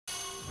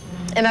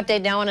An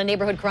update now on a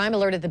neighborhood crime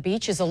alert at the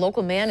beach as a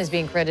local man is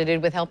being credited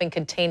with helping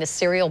contain a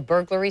serial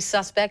burglary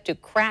suspect who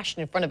crashed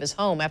in front of his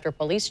home after a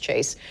police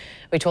chase.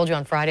 We told you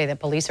on Friday that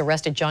police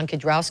arrested John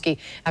Kidrowski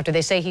after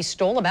they say he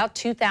stole about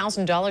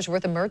 $2,000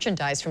 worth of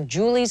merchandise from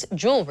Julie's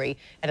Jewelry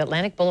at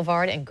Atlantic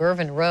Boulevard and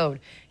Girvin Road.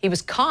 He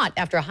was caught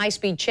after a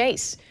high-speed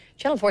chase.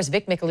 Channel 4's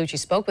Vic Michelucci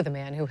spoke with a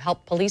man who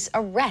helped police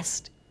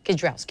arrest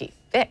Kidrowski.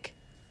 Vic.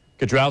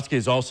 Kidrowski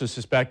is also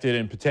suspected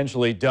in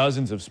potentially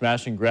dozens of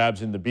smash and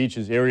grabs in the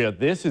beaches area.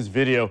 This is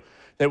video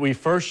that we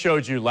first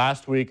showed you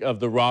last week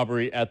of the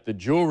robbery at the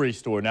jewelry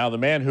store. Now, the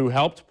man who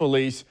helped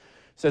police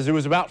says it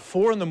was about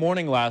 4 in the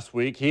morning last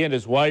week. He and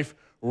his wife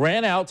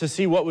ran out to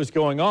see what was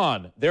going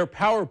on. Their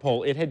power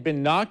pole, it had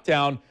been knocked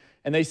down,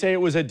 and they say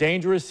it was a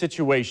dangerous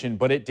situation,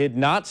 but it did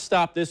not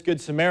stop this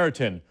Good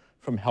Samaritan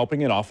from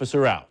helping an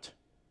officer out.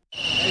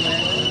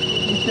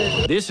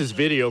 This is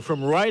video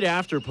from right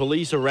after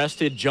police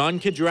arrested John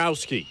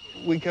Kidrowski.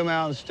 We come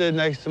out and stood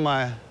next to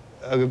my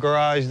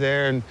garage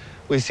there, and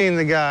we seen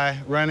the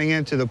guy running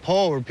into the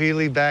pole,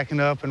 repeatedly backing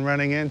up and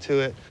running into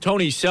it.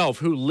 Tony Self,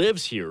 who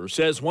lives here,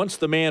 says once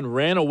the man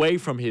ran away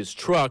from his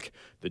truck,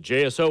 the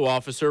JSO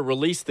officer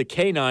released the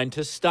K-9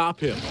 to stop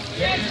him.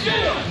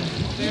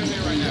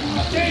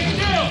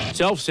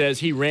 Self says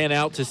he ran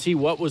out to see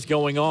what was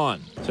going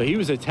on. So he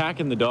was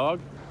attacking the dog?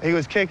 He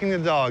was kicking the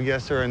dog,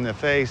 yes, sir, in the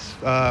face,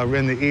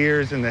 in the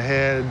ears, in the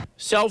head.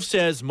 Self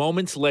says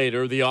moments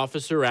later, the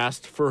officer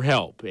asked for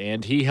help,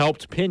 and he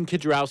helped pin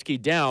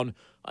Kidrowski down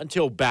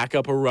until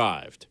backup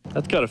arrived.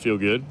 That's got to feel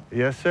good.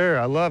 Yes, sir,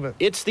 I love it.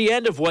 It's the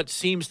end of what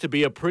seems to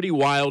be a pretty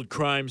wild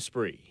crime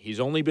spree. He's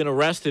only been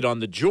arrested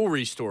on the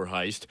jewelry store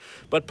heist,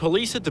 but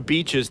police at the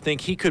beaches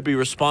think he could be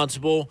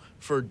responsible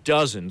for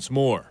dozens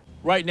more.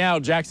 Right now,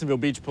 Jacksonville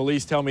Beach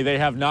police tell me they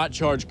have not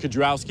charged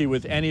Kidrowski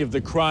with any of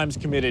the crimes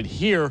committed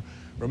here.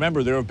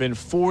 Remember, there have been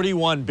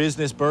 41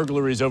 business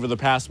burglaries over the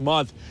past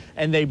month,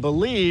 and they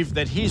believe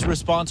that he's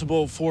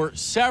responsible for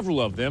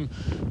several of them,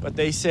 but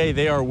they say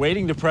they are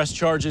waiting to press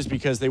charges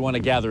because they want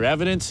to gather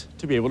evidence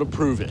to be able to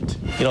prove it.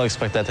 You don't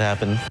expect that to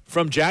happen.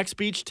 From Jax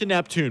Beach to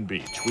Neptune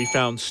Beach, we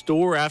found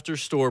store after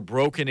store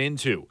broken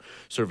into.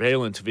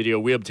 Surveillance video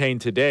we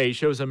obtained today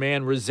shows a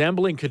man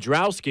resembling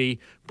Kidrowski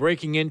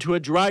breaking into a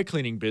dry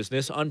cleaning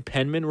business on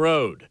Penman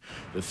Road.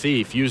 The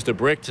thief used a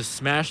brick to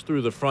smash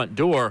through the front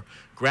door,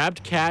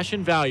 grabbed cash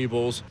and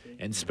valuables,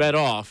 and sped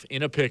off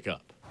in a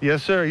pickup.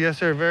 Yes, sir,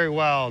 very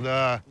wild.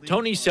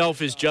 Tony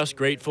Self is just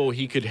grateful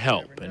he could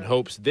help and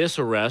hopes this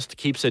arrest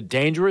keeps a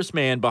dangerous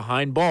man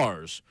behind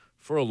bars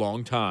for a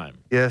long time.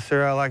 Yes,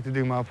 sir, I like to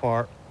do my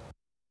part.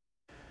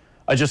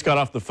 I just got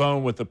off the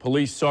phone with the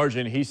police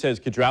sergeant. He says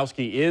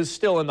Kidrowski is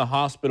still in the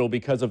hospital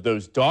because of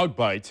those dog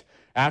bites.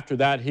 After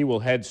that, he will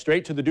head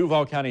straight to the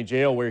Duval County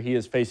Jail, where he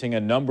is facing a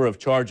number of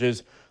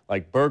charges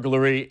like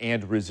burglary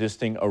and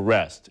resisting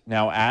arrest.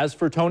 Now, as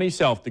for Tony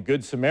Self, the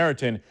Good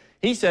Samaritan,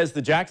 he says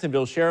the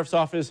Jacksonville Sheriff's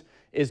Office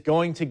is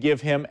going to give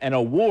him an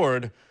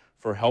award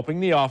for helping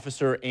the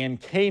officer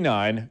and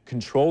K-9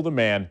 control the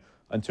man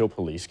until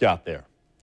police got there.